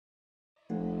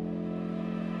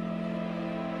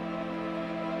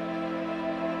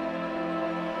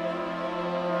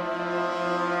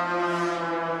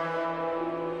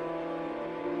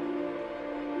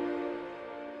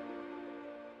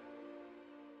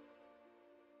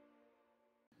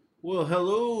Well,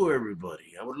 hello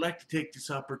everybody. I would like to take this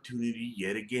opportunity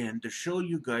yet again to show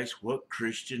you guys what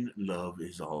Christian love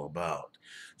is all about.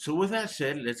 So with that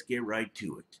said, let's get right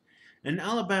to it. An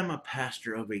Alabama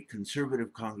pastor of a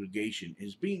conservative congregation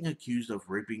is being accused of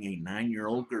raping a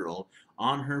 9-year-old girl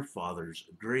on her father's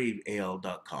grave,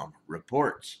 AL.com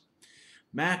reports.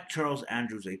 Mac Charles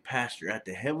Andrews, a pastor at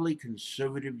the heavily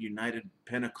conservative United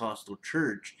Pentecostal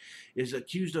Church, is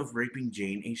accused of raping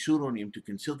Jane, a pseudonym to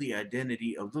conceal the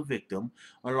identity of the victim,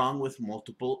 along with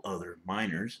multiple other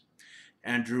minors.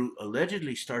 Andrew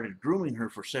allegedly started grooming her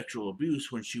for sexual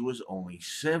abuse when she was only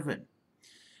 7.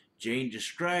 Jane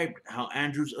described how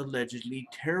Andrews allegedly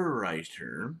terrorized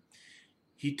her.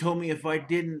 He told me if I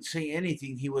didn't say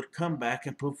anything, he would come back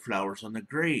and put flowers on the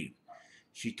grave.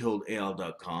 She told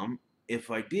AL.com, if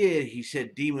I did, he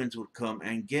said demons would come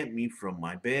and get me from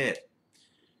my bed.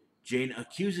 Jane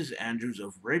accuses Andrews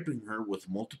of raping her with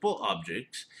multiple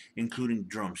objects, including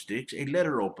drumsticks, a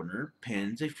letter opener,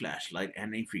 pens, a flashlight,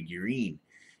 and a figurine.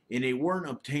 In a warrant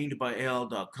obtained by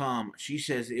AL.com, she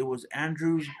says it was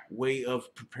Andrews' way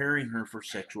of preparing her for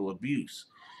sexual abuse.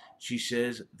 She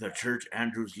says the church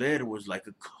Andrews led was like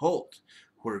a cult,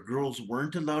 where girls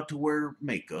weren't allowed to wear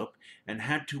makeup and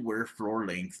had to wear floor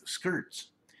length skirts.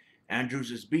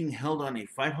 Andrews is being held on a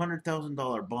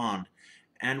 $500,000 bond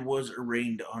and was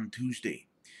arraigned on Tuesday.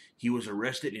 He was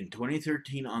arrested in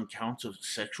 2013 on counts of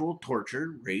sexual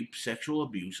torture, rape, sexual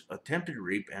abuse, attempted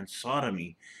rape, and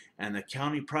sodomy, and the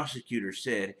county prosecutor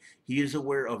said he is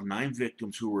aware of 9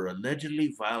 victims who were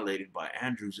allegedly violated by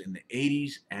Andrews in the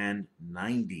 80s and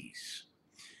 90s.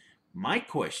 My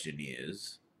question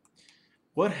is,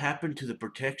 what happened to the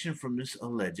protection from this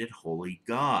alleged holy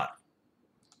God?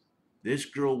 This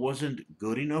girl wasn't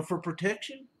good enough for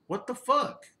protection? What the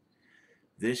fuck?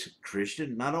 This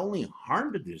Christian not only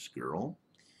harmed this girl,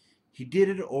 he did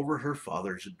it over her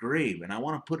father's grave. And I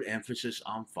want to put emphasis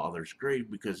on father's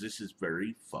grave because this is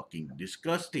very fucking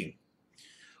disgusting.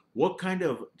 What kind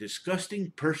of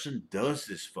disgusting person does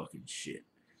this fucking shit?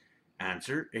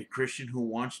 Answer, a Christian who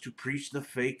wants to preach the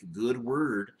fake good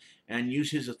word and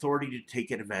use his authority to take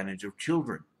advantage of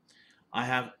children. I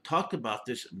have talked about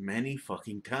this many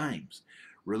fucking times.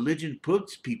 Religion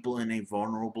puts people in a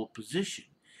vulnerable position.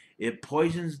 It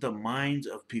poisons the minds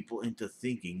of people into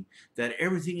thinking that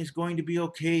everything is going to be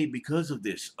okay because of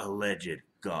this alleged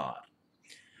God.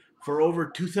 For over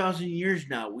 2,000 years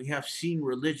now, we have seen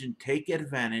religion take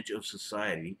advantage of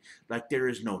society like there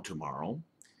is no tomorrow.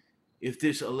 If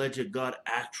this alleged God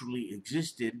actually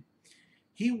existed,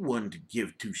 he wouldn't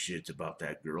give two shits about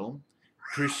that girl.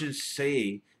 Christians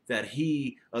say that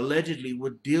he allegedly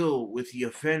would deal with the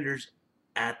offenders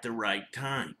at the right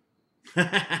time.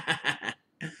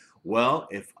 Well,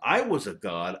 if I was a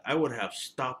god, I would have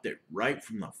stopped it right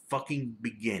from the fucking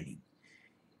beginning.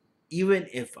 Even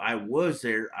if I was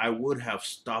there, I would have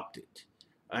stopped it.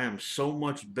 I am so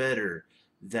much better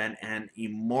than an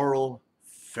immoral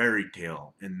fairy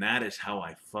tale, and that is how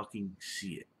I fucking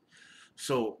see it.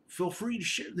 So feel free to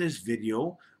share this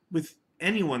video with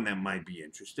anyone that might be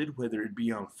interested, whether it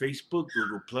be on Facebook,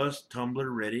 Google Tumblr,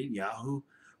 Reddit, Yahoo,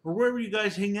 or wherever you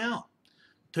guys hang out.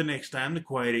 Till next time, the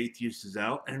Quiet Atheist is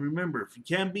out. And remember, if you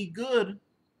can be good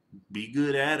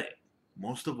at it.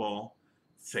 Most of all,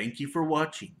 thank you for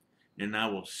watching, and I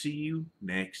will see you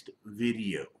next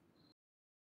video.